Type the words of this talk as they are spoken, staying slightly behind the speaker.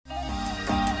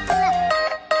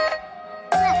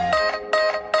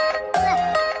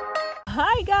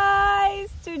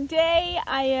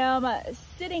I am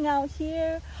sitting out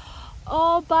here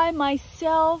all by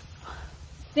myself.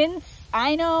 Since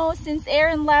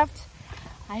Aaron left,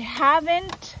 I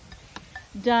haven't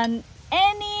done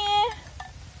any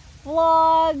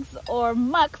vlogs or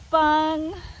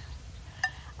mukbang.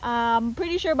 I'm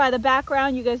pretty sure by the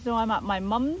background you guys know I'm at my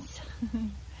mom's.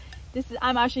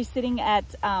 I'm actually sitting at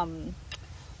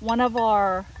one of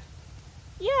our,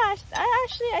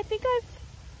 I think I've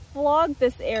vlogged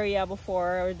this area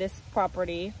before, or this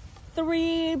property.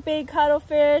 3 big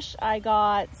cuttlefish. I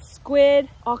got squid,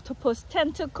 octopus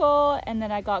tentacle, and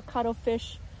then I got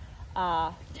cuttlefish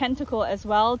tentacle as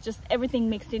well. Just everything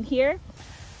mixed in here.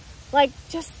 Like,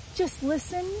 just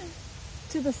listen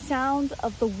to the sound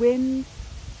of the wind.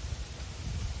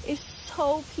 It's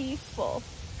so peaceful.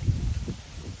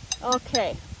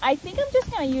 Okay, I think I'm just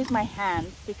gonna use my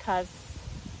hands because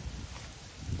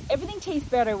everything tastes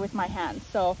better with my hands.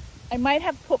 So I might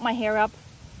have put my hair up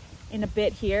in a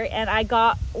bit here. And I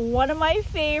got one of my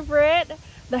favorite,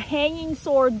 the hanging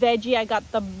sword veggie. I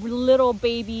got the little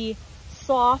baby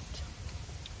soft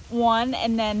one,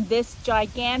 and then this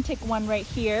gigantic one right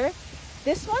here.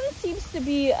 This one seems to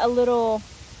be a little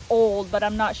old, but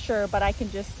I'm not sure, but I can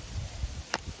just,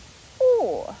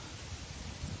 oh,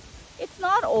 it's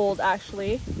not old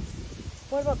actually.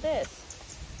 What about this?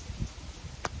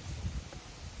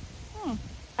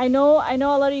 I know a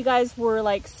lot of you guys were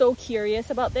like so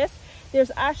curious about this. There's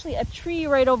actually a tree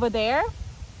right over there.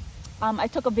 I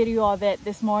took a video of it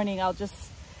this morning. I'll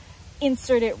just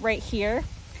insert it right here.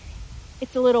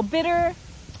 It's a little bitter,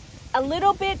 a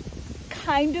little bit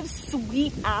kind of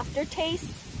sweet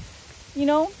aftertaste, you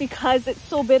know, because it's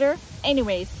so bitter.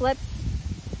 Anyways,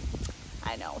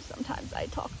 I know sometimes I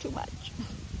talk too much.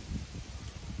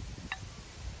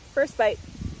 First bite.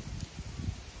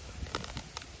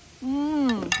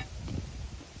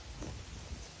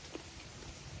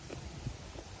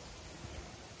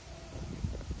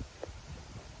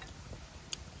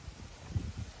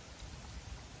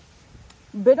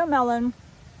 Bitter melon.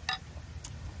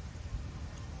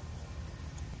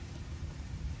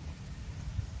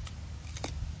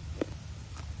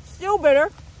 Still bitter.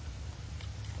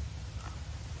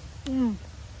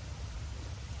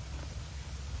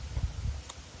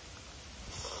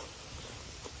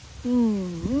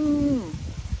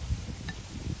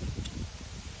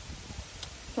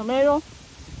 Tomato.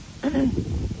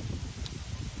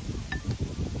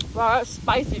 Wow, that's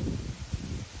spicy.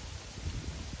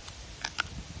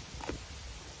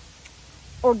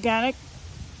 Organic.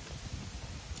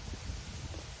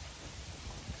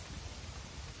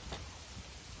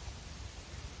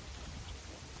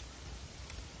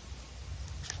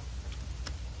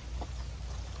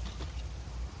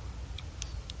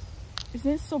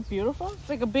 Isn't it so beautiful? It's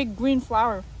like a big green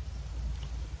flower.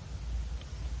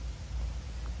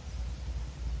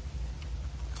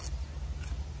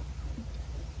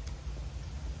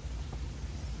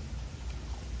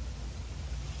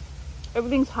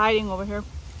 Everything's hiding over here.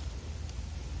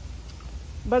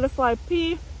 Butterfly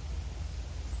pea.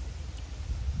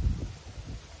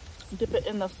 Dip it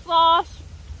in the sauce.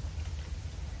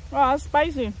 Wow, that's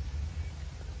spicy.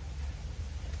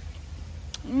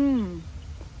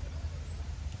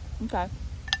 Okay.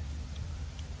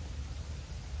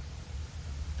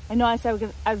 I know I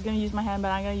said I was gonna use my hand,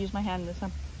 but I'm gonna use my hand this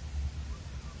time.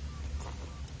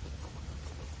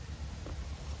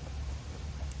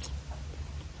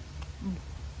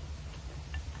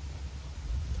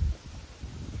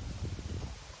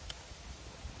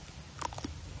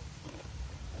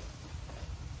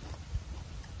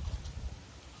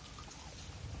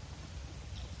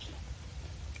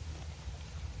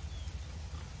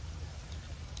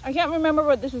 I can't remember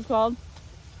what this is called.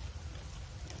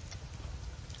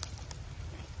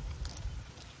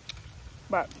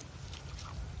 But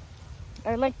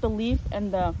I like the leaf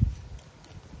and the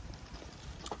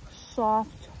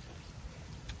soft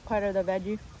part of the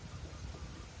veggie.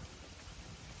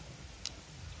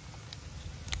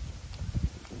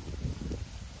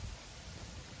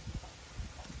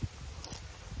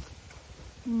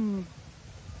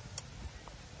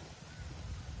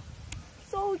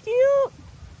 So cute.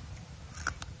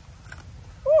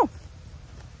 Oh,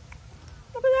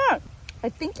 look at that. I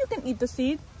think you can eat the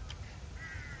seed.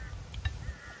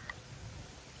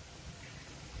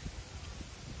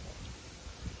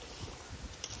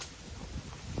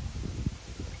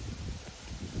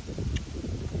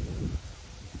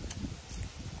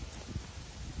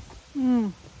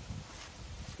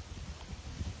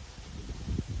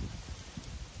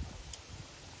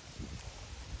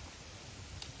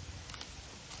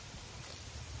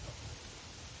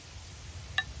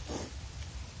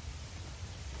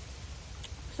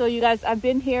 So you guys, I've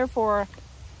been here for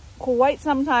quite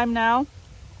some time now.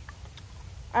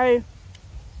 I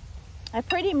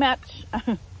pretty much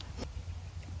but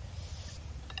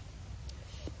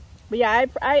yeah,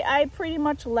 I pretty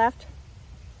much left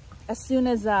as soon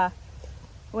as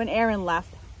when Aaron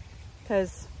left,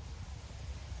 because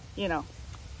you know.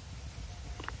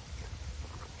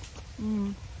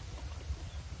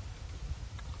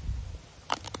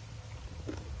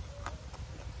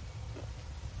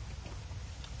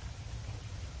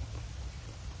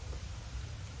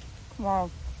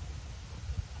 Wow,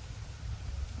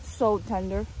 so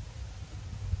tender.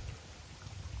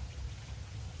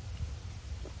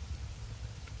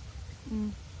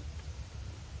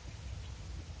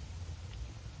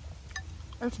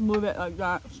 Let's move it like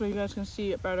that so you guys can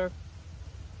see it better.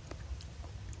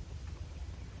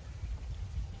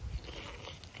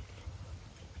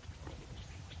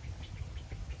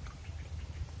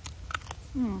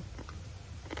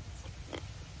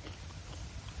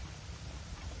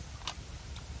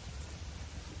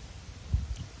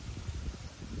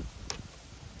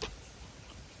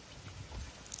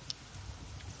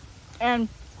 And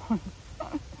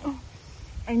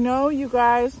I know you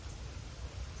guys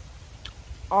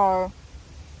are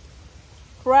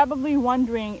probably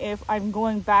wondering if I'm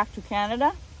going back to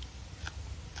Canada.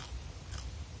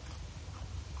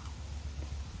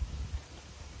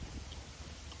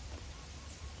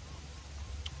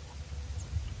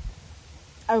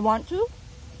 I want to.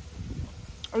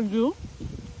 I do.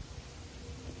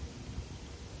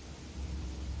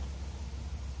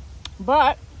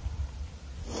 But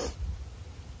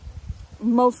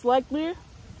most likely,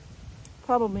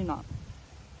 probably not.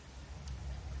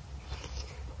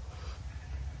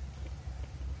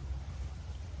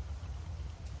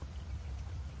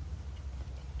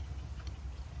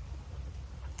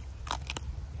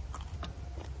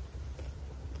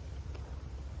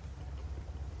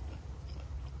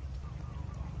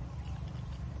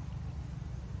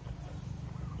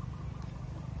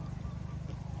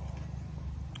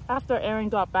 After Aaron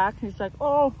got back, he's like,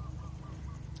 oh,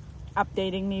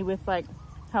 updating me with like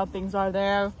how things are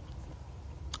there,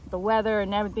 the weather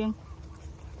and everything.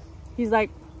 He's like,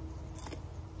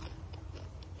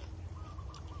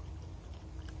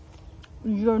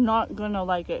 you're not gonna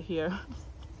like it here.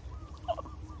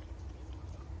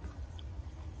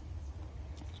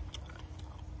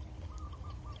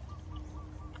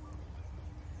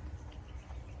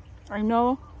 I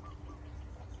know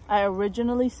I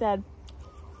originally said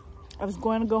I was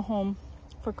going to go home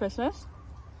for Christmas.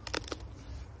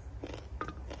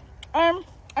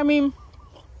 I mean,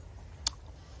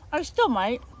 I still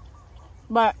might,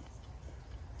 but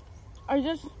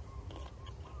it's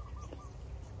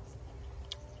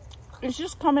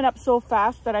just coming up so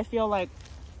fast that I feel like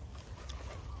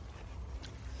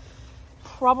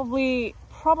probably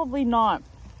not,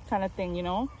 kind of thing, you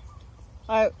know?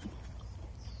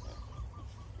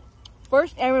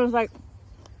 First Aaron was like,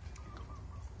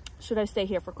 should I stay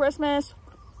here for Christmas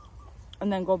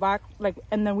and then go back, like,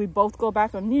 and then we both go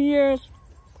back on New Year's?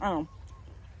 I don't know.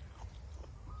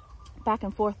 Back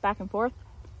and forth.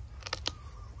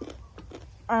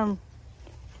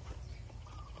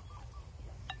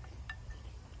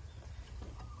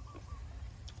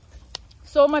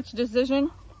 So much decision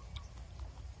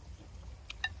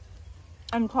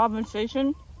and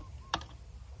conversation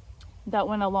that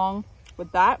went along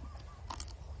with that,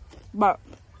 but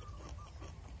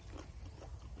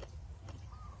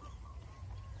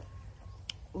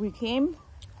we came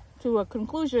to a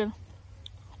conclusion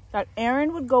that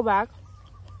Aaron would go back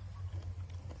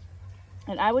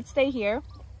and I would stay here,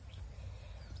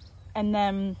 and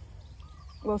then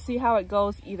we'll see how it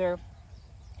goes. Either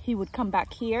he would come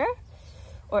back here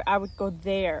or I would go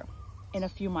there in a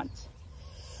few months.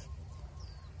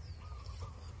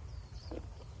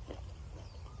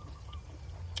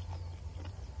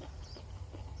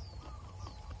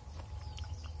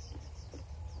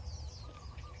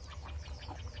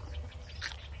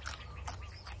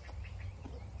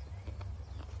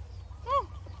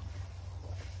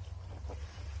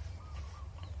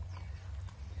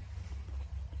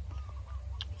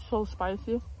 So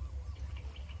spicy,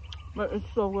 but it's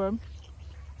so good.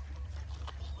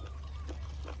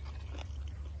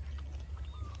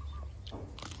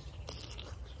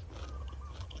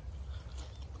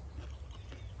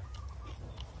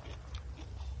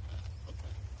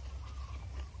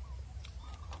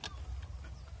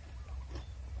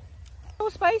 So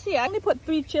spicy. I only put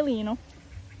 3 chili, you know.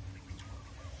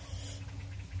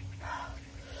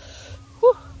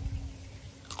 Whew.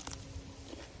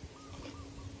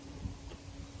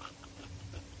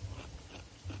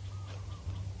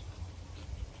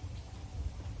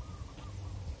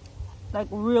 like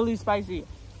really spicy.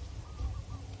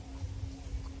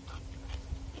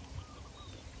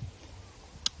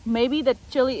 Maybe the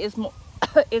chili is more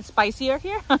it's spicier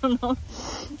here. I don't know.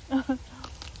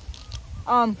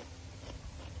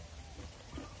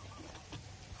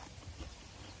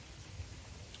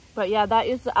 But yeah, that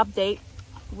is the update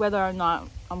whether or not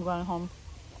I'm going home,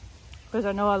 because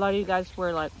I know a lot of you guys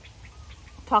were like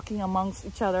talking amongst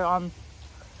each other on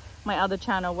my other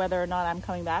channel whether or not I'm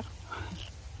coming back.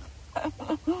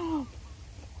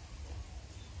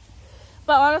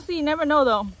 But honestly, you never know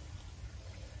though.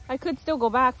 I could still go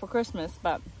back for Christmas,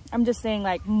 but I'm just saying,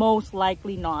 like, most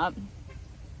likely not,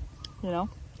 you know.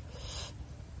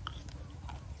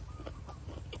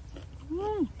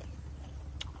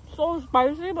 So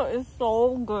spicy, but it's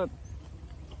so good.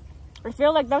 I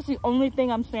feel like that's the only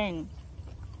thing I'm saying.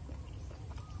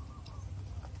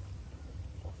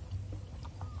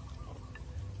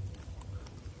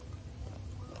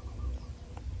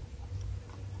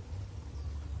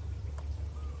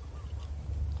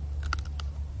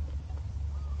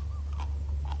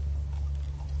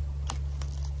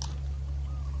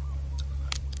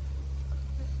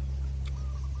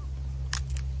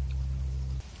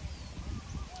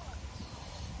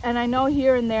 And I know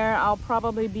here and there I'll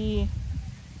probably be,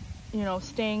 you know,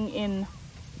 staying in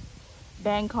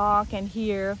Bangkok and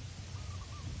here.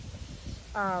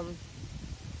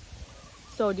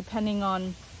 So depending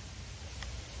on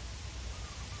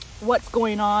what's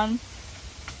going on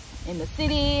in the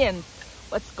city and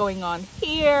what's going on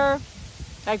here.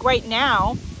 Like right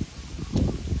now,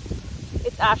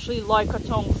 it's actually Loy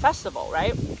Krathong Festival,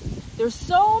 right? There's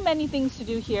so many things to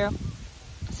do here.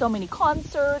 So many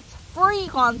concerts, free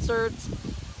concerts,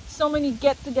 so many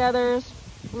get-togethers,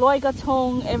 Loy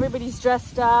Krathong, everybody's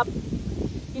dressed up.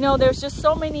 You know, there's just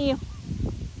so many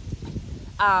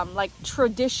like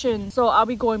traditions. So I'll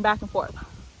be going back and forth.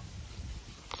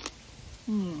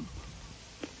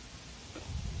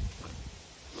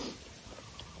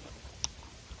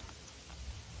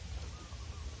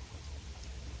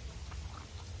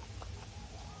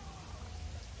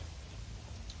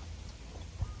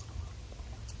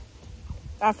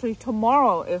 Actually,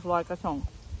 tomorrow is Loy Krathong.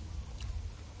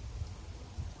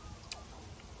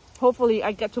 Hopefully,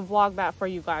 I get to vlog that for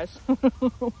you guys.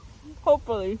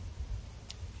 Hopefully.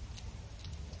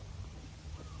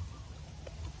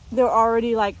 They're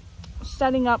already like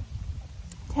setting up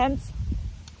tents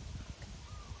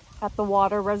at the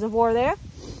water reservoir there.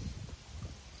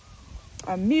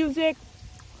 And music.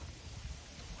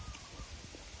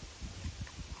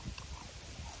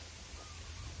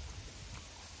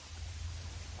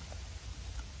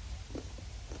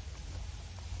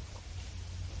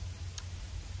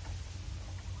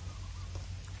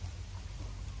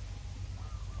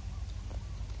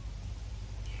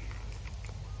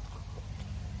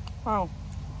 Wow.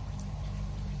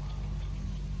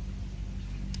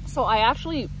 So I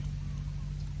actually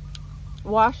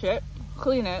wash it,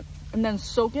 clean it, and then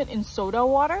soak it in soda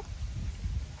water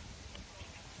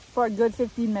for a good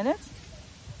 15 minutes.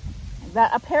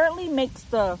 That apparently makes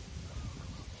the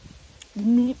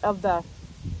meat of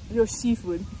your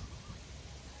seafood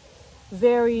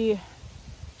very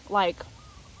like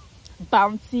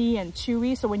bouncy and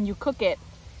chewy, so when you cook it,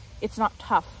 it's not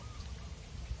tough.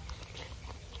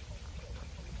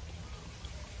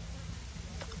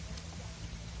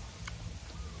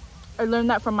 I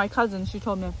learned that from my cousin, she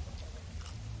told me.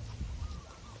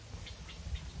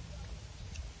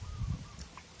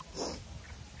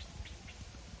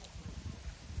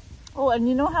 Oh, and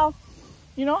you know how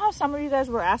some of you guys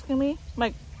were asking me,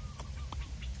 like,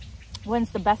 when's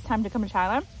the best time to come to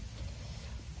Thailand?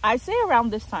 I say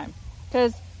around this time,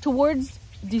 because towards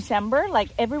December, like,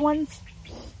 everyone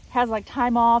has like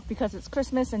time off because it's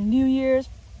Christmas and New Year's.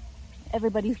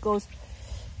 Everybody goes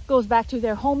back to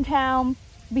their hometown.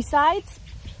 Besides,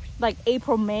 like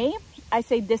April, May, I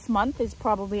say this month is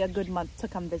probably a good month to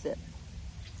come visit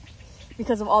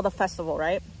because of all the festival,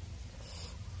 right?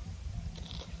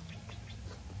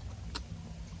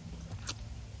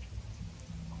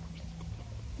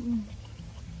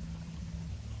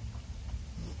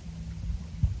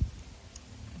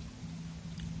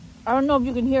 I don't know if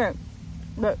you can hear it,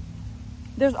 but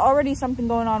there's already something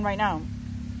going on right now.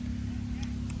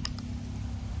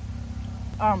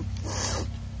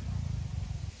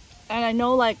 And I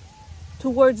know, like,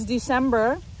 towards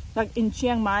December, like in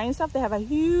Chiang Mai and stuff, they have a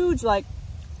huge, like,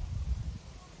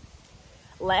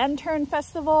 lantern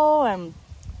festival and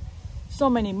so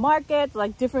many markets,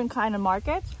 like different kind of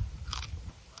markets.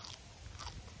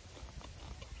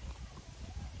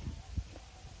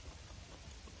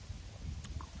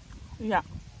 Yeah.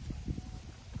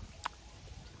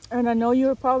 And I know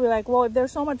you're probably like, well, if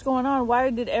there's so much going on, why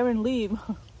did Aaron leave?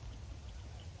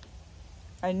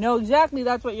 I know exactly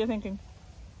that's what you're thinking.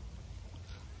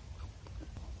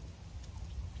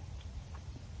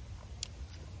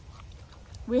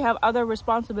 We have other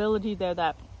responsibility there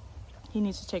that he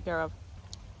needs to take care of.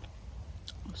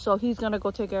 So he's gonna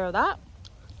go take care of that.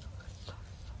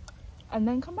 And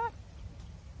then come back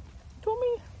to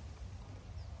me.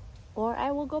 Or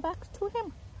I will go back to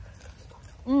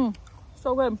him.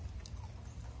 So good.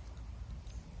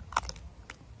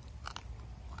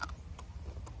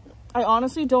 I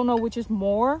honestly don't know which is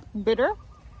more bitter.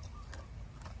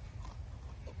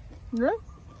 Really?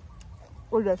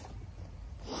 Or this.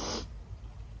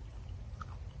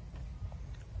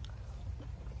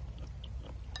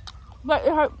 But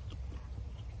it hurt.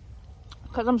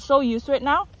 Because I'm so used to it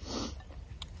now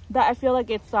that I feel like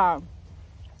it's, I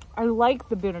like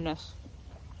the bitterness.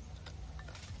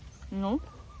 You know?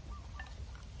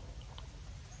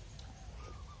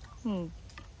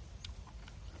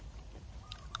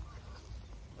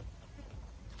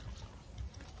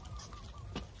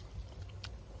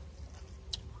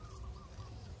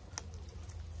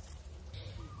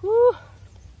 Woo.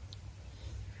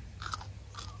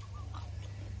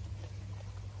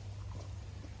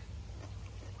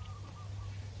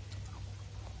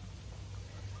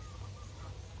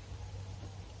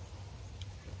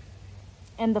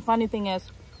 And the funny thing is,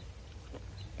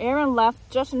 Aaron left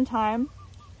just in time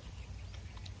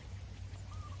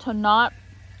to not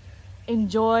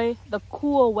enjoy the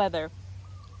cool weather.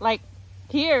 Like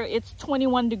here, it's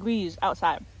 21 degrees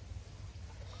outside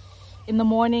in the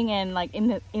morning and like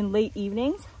in late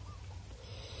evenings.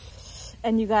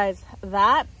 And you guys,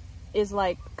 that is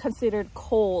like considered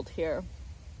cold here.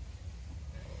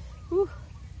 Whew.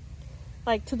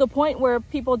 Like to the point where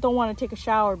people don't want to take a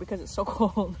shower because it's so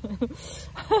cold.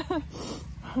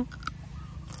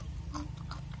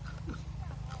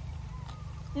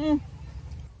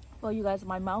 Well, you guys,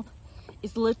 my mouth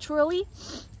is literally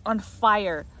on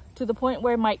fire to the point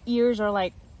where my ears are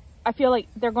like, I feel like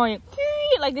they're going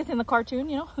like this in the cartoon,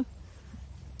 you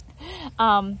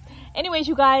know. Anyways,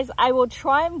 you guys, I will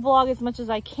try and vlog as much as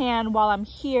I can while I'm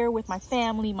here with my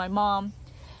family, my mom,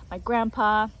 my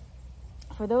grandpa.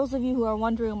 For those of you who are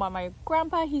wondering about my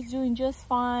grandpa, he's doing just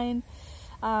fine.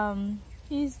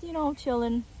 He's, you know,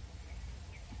 chilling.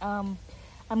 I'm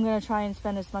gonna try and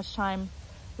spend as much time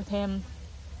with him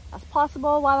as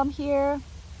possible while I'm here.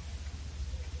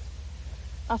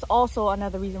 That's also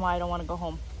another reason why I don't want to go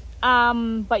home.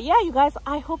 But yeah, you guys,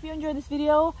 I hope you enjoyed this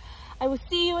video. I will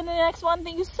see you in the next one.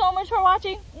 Thank you so much for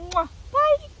watching. Mwah.